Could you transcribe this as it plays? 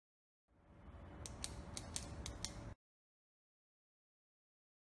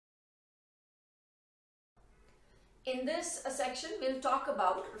In this section, we'll talk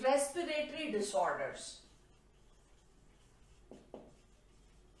about respiratory disorders.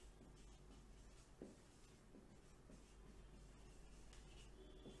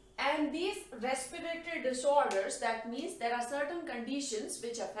 And these respiratory disorders, that means there are certain conditions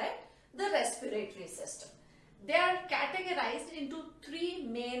which affect the respiratory system. They are categorized into three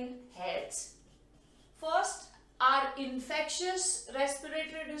main heads. First are infectious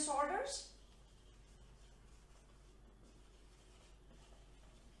respiratory disorders.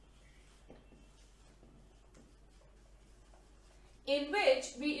 In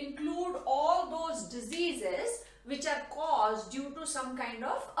which we include all those diseases which are caused due to some kind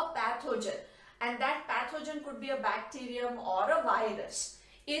of a pathogen, and that pathogen could be a bacterium or a virus.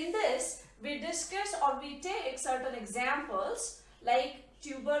 In this, we discuss or we take certain examples like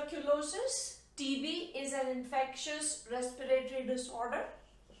tuberculosis. TB is an infectious respiratory disorder.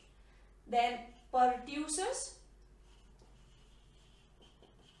 Then pertussis,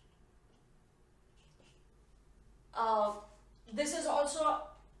 this is also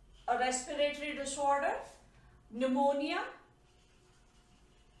a respiratory disorder. Pneumonia,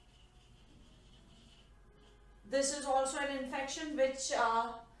 this is also an infection which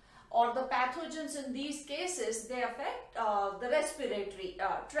or the pathogens in these cases, they affect the respiratory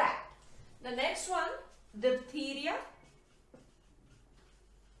tract. The next one, diphtheria.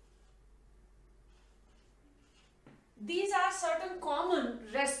 These are certain common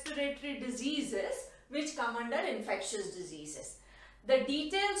respiratory diseases which come under infectious diseases. The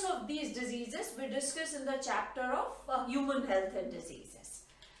details of these diseases we discuss in the chapter of human health and diseases.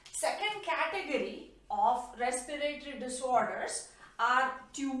 Second category of respiratory disorders are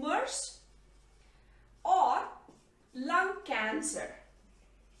tumors or lung cancer.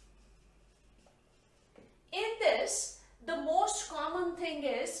 In this, the most common thing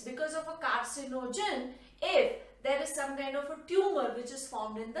is because of a carcinogen, if there is some kind of a tumor which is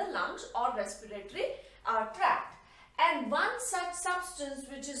formed in the lungs or respiratory tract. And one such substance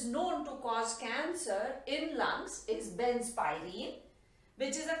which is known to cause cancer in lungs is benzpyrene,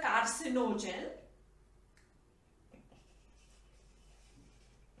 which is a carcinogen,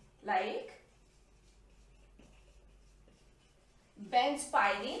 like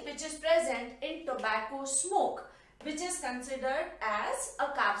benzpyrene, which is present in tobacco smoke, which is considered as a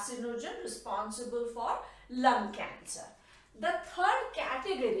carcinogen responsible for lung cancer. The third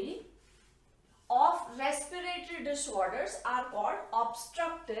category of respiratory disorders are called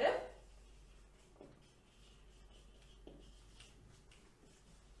obstructive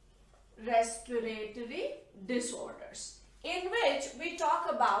respiratory disorders, in which we talk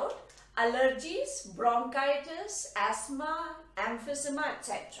about allergies, bronchitis, asthma, emphysema,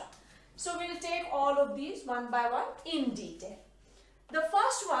 etc. So we will take all of these one by one in detail. The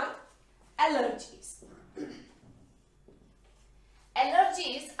first one, allergies.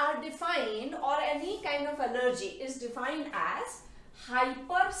 Allergies are defined, or any kind of allergy is defined as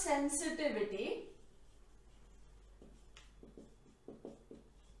hypersensitivity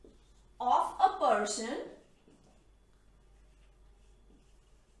of a person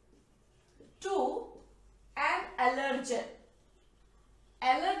to an allergen.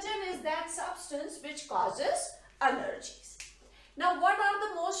 Allergen is that substance which causes allergies. Now, what are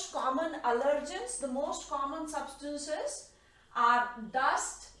the most common allergens? The most common substances are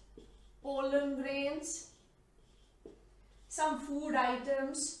dust, pollen grains, some food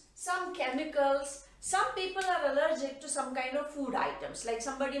items, some chemicals. Some people are allergic to some kind of food items, like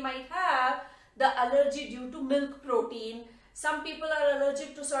somebody might have the allergy due to milk protein. Some people are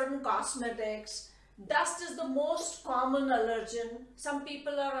allergic to certain cosmetics. Dust is the most common allergen. Some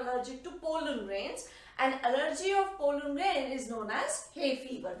people are allergic to pollen grains, and allergy of pollen grain is known as hay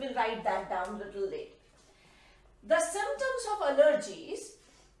fever. We'll write that down a little later. The symptoms of allergies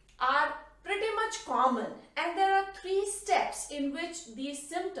are pretty much common, and there are three steps in which these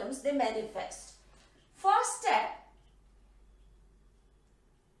symptoms they manifest. First step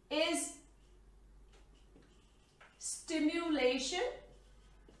is stimulation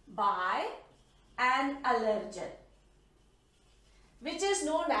by an allergen, which is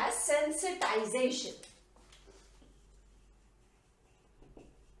known as sensitization.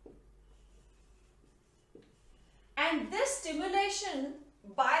 And this stimulation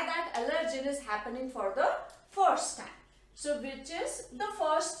by that allergen is happening for the first time. So, which is the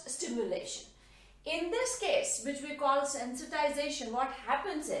first stimulation. In this case, which we call sensitization, what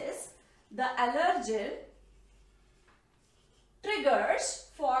happens is the allergen triggers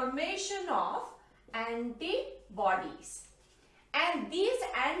formation of antibodies. And these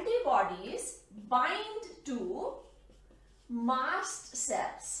antibodies bind to mast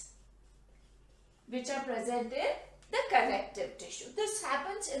cells, which are present in the connective tissue. This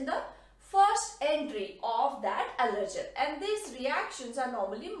happens in the first entry of that allergen, and these reactions are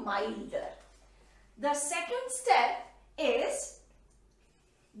normally milder. The second step is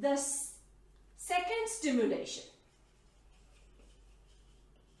the second stimulation.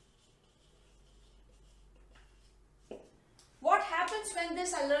 What happens when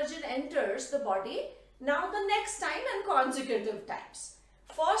this allergen enters the body? Now the next time and consecutive times.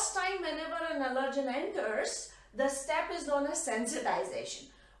 First time whenever an allergen enters, the step is known as sensitization.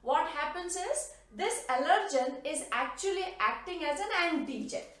 What happens is, this allergen is actually acting as an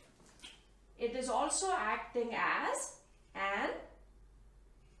antigen. It is also acting as an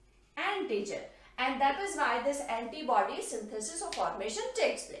antigen, and that is why this antibody synthesis or formation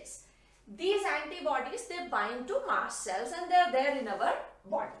takes place. These antibodies, they bind to mast cells and they are there in our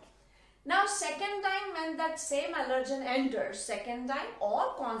body. Now second time when that same allergen enters, second time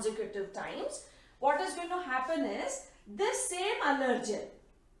or consecutive times, what is going to happen is, this same allergen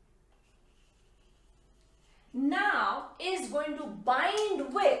now is going to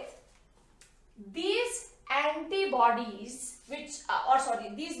bind with these antibodies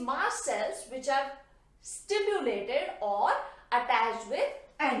these mast cells which are stimulated or attached with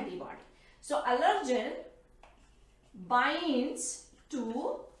antibody. So allergen binds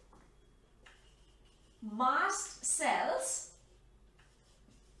to mast cells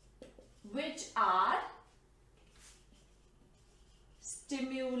which are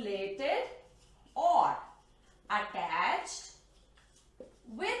stimulated or attached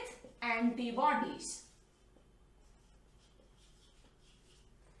with antibodies.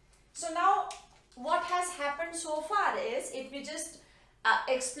 So now what has happened so far is, if we just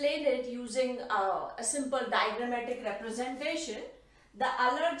explain it using a simple diagrammatic representation, the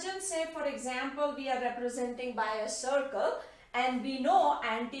allergen, say for example we are representing by a circle, and we know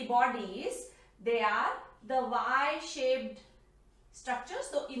antibodies, they are the Y-shaped structures,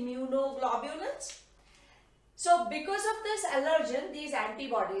 the immunoglobulins. So because of this allergen, these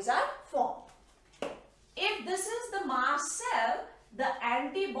antibodies are formed. If this is the mast cell, the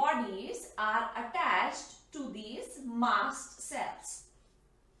antibodies are attached to these mast cells.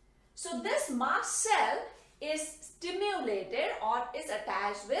 So this mast cell is stimulated or is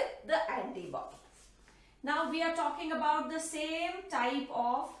attached with the antibody. Now we are talking about the same type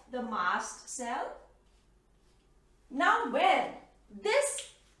of the mast cell. Now when this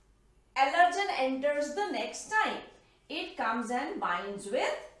allergen enters the next time, it comes and binds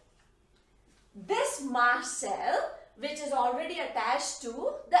with this mast cell which is already attached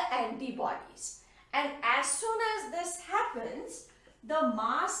to the antibodies. And as soon as this happens, the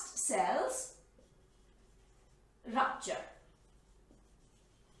mast cells rupture.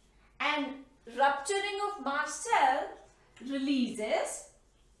 And rupturing of mast cell releases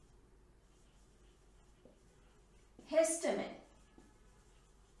histamine.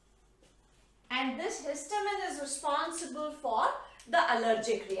 And this histamine is responsible for the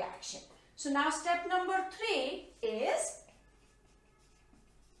allergic reaction. So now step number 3 is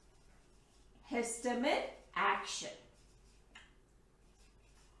histamine action.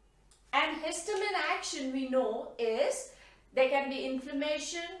 And histamine action, we know, is there can be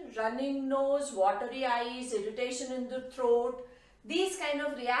inflammation, running nose, watery eyes, irritation in the throat. These kind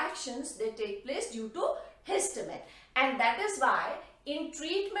of reactions, they take place due to histamine. And that is why in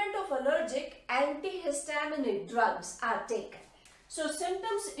treatment of allergic, antihistaminic drugs are taken. So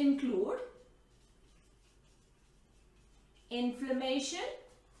symptoms include inflammation,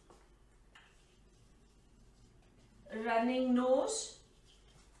 running nose,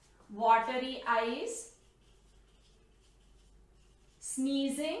 watery eyes,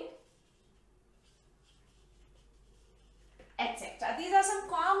 sneezing, etc. These are some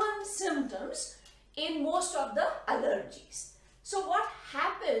common symptoms in most of the allergies. So what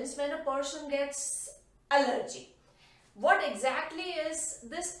happens when a person gets allergy? What exactly is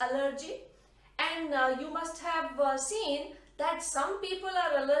this allergy? And you must have seen that some people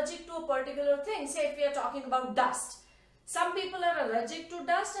are allergic to a particular thing. Say if we are talking about dust. Some people are allergic to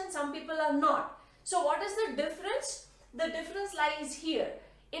dust and some people are not. So what is the difference? The difference lies here.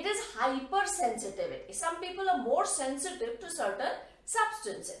 It is hypersensitivity. Some people are more sensitive to certain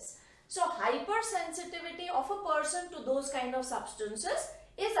substances. So hypersensitivity of a person to those kind of substances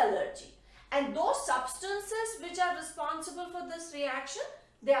is allergy. And those substances which are responsible for this reaction,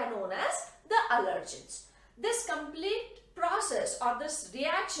 they are known as the allergens. This complete process or this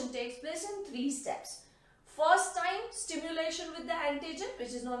reaction takes place in 3 steps. First time, stimulation with the antigen,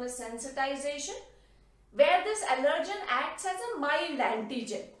 which is known as sensitization, where this allergen acts as a mild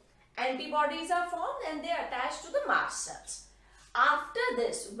antigen. Antibodies are formed and they attach to the mast cells. After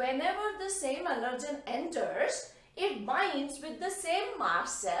this, whenever the same allergen enters, it binds with the same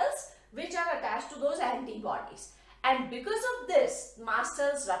mast cells which are attached to those antibodies. And because of this, mast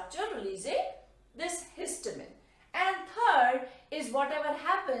cells rupture, releasing this histamine. And third is whatever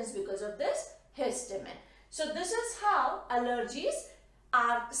happens because of this histamine. So this is how allergies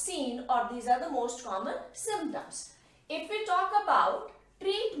are seen, or these are the most common symptoms. If we talk about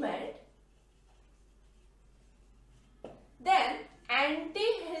treatment, then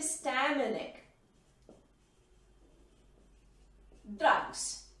antihistaminic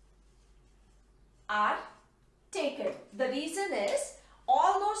drugs are taken. The reason is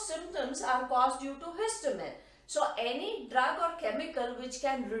all those symptoms are caused due to histamine. So any drug or chemical which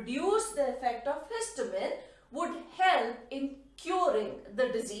can reduce the effect of histamine would help in curing the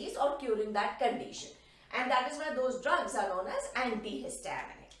disease or curing that condition. And that is why those drugs are known as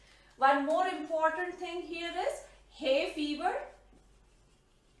antihistaminic. One more important thing here is hay fever.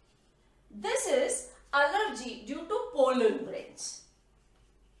 This is allergy due to pollen grains.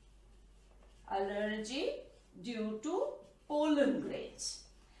 Allergy due to pollen grains.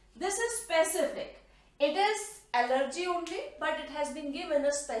 This is specific. It is allergy only, but it has been given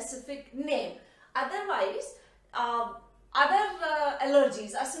a specific name. Otherwise, other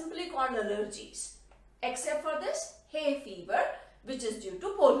allergies are simply called allergies, except for this hay fever, which is due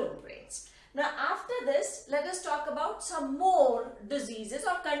to pollen grains. Now, after this, let us talk about some more diseases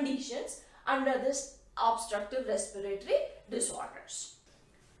or conditions under this obstructive respiratory disorders.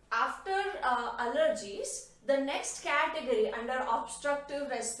 After allergies, the next category under obstructive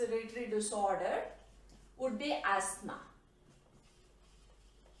respiratory disorder would be asthma.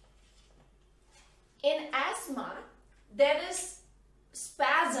 In asthma, there is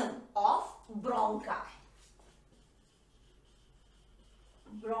spasm of bronchi.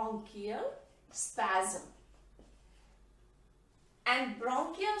 Bronchial spasm. And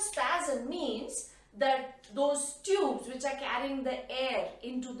bronchial spasm means that those tubes which are carrying the air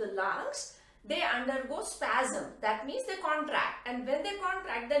into the lungs, they undergo spasm. That means they contract, and when they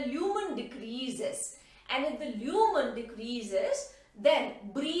contract, the lumen decreases, and if the lumen decreases, then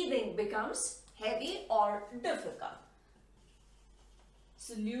breathing becomes heavy or difficult.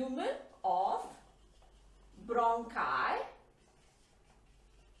 So lumen of bronchi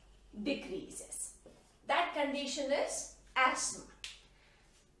decreases. That condition is asthma.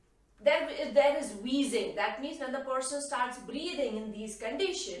 There is wheezing. That means when the person starts breathing in these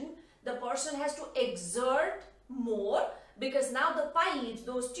conditions, the person has to exert more, because now the pipes,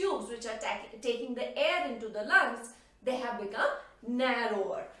 those tubes which are taking the air into the lungs, they have become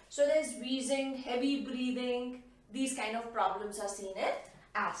narrower. So there is wheezing, heavy breathing. These kind of problems are seen in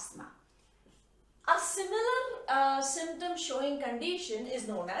asthma. A similar symptom showing condition is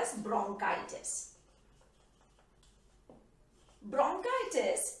known as bronchitis.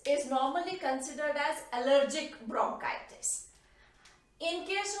 Bronchitis is normally considered as allergic bronchitis. In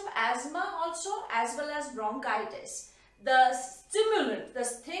case of asthma also, as well as bronchitis, the stimulant, the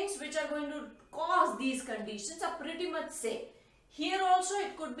things which are going to cause these conditions are pretty much same. Here also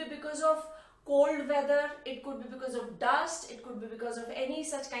it could be because of cold weather, it could be because of dust, it could be because of any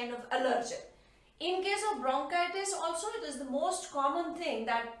such kind of allergen. In case of bronchitis also, it is the most common thing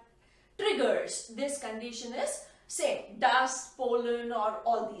that triggers this condition is same, dust, pollen, or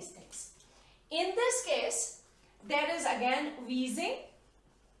all these things. In this case, there is again wheezing,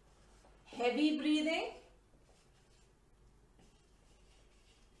 heavy breathing,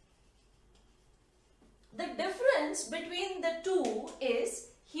 the difference between the two is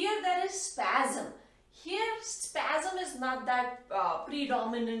here there is spasm. Here spasm is not that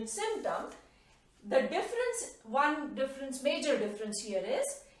predominant symptom. The difference, major difference here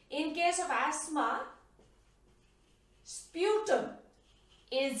is, in case of asthma, sputum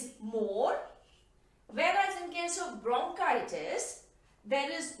is more, whereas in case of bronchitis, there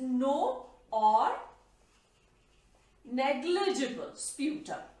is no or negligible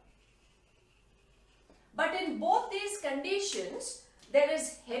sputum. But in both these conditions, there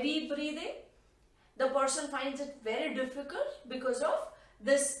is heavy breathing. The person finds it very difficult because of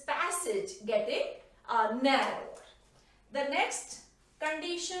this passage getting narrower. The next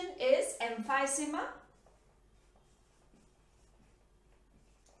condition is emphysema.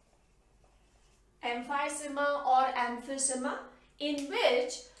 Emphysema or emphysema, in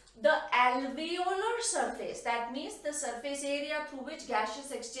which the alveolar surface, that means the surface area through which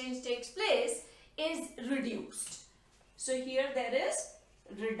gaseous exchange takes place, is reduced. So here there is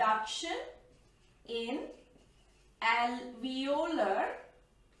reduction in alveolar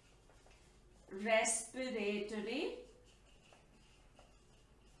respiratory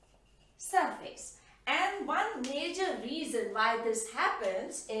surface. And one major reason why this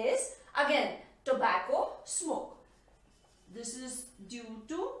happens is, again, tobacco smoke. This is due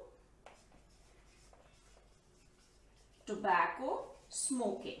to tobacco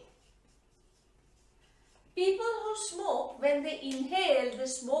smoking. People who smoke, when they inhale, the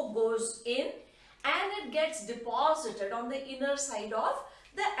smoke goes in and it gets deposited on the inner side of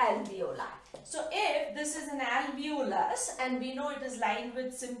the alveoli. So if this is an alveolus and we know it is lined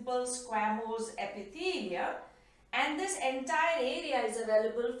with simple squamous epithelium, and this entire area is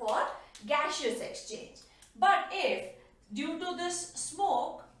available for gaseous exchange. But if due to this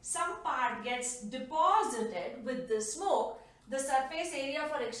smoke some part gets deposited with the smoke, the surface area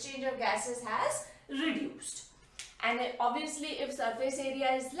for exchange of gases has reduced. And obviously if surface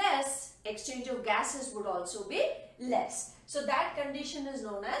area is less, exchange of gases would also be less. So that condition is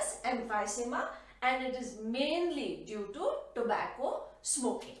known as emphysema, and it is mainly due to tobacco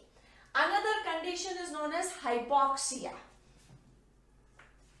smoking. Another condition is known as hypoxia.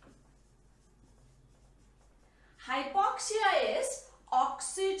 Hypoxia is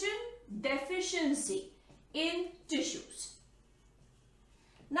oxygen deficiency in tissues.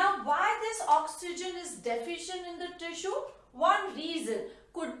 Now, why this oxygen is deficient in the tissue? One reason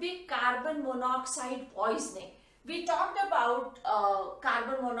could be carbon monoxide poisoning. We talked about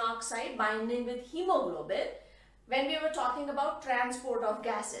carbon monoxide binding with hemoglobin. When we were talking about transport of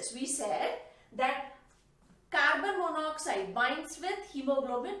gases, we said that carbon monoxide binds with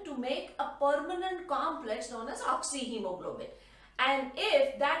hemoglobin to make a permanent complex known as oxyhemoglobin. And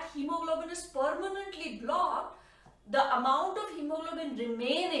if that hemoglobin is permanently blocked, the amount of hemoglobin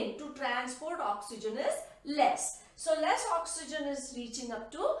remaining to transport oxygen is less. So less oxygen is reaching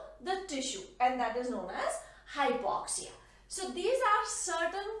up to the tissue, and that is known as hypoxia. So these are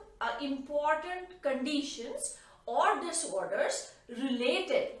certain important conditions or disorders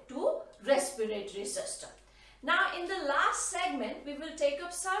related to respiratory system. Now in the last segment, we will take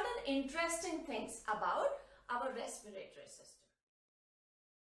up certain interesting things about our respiratory system.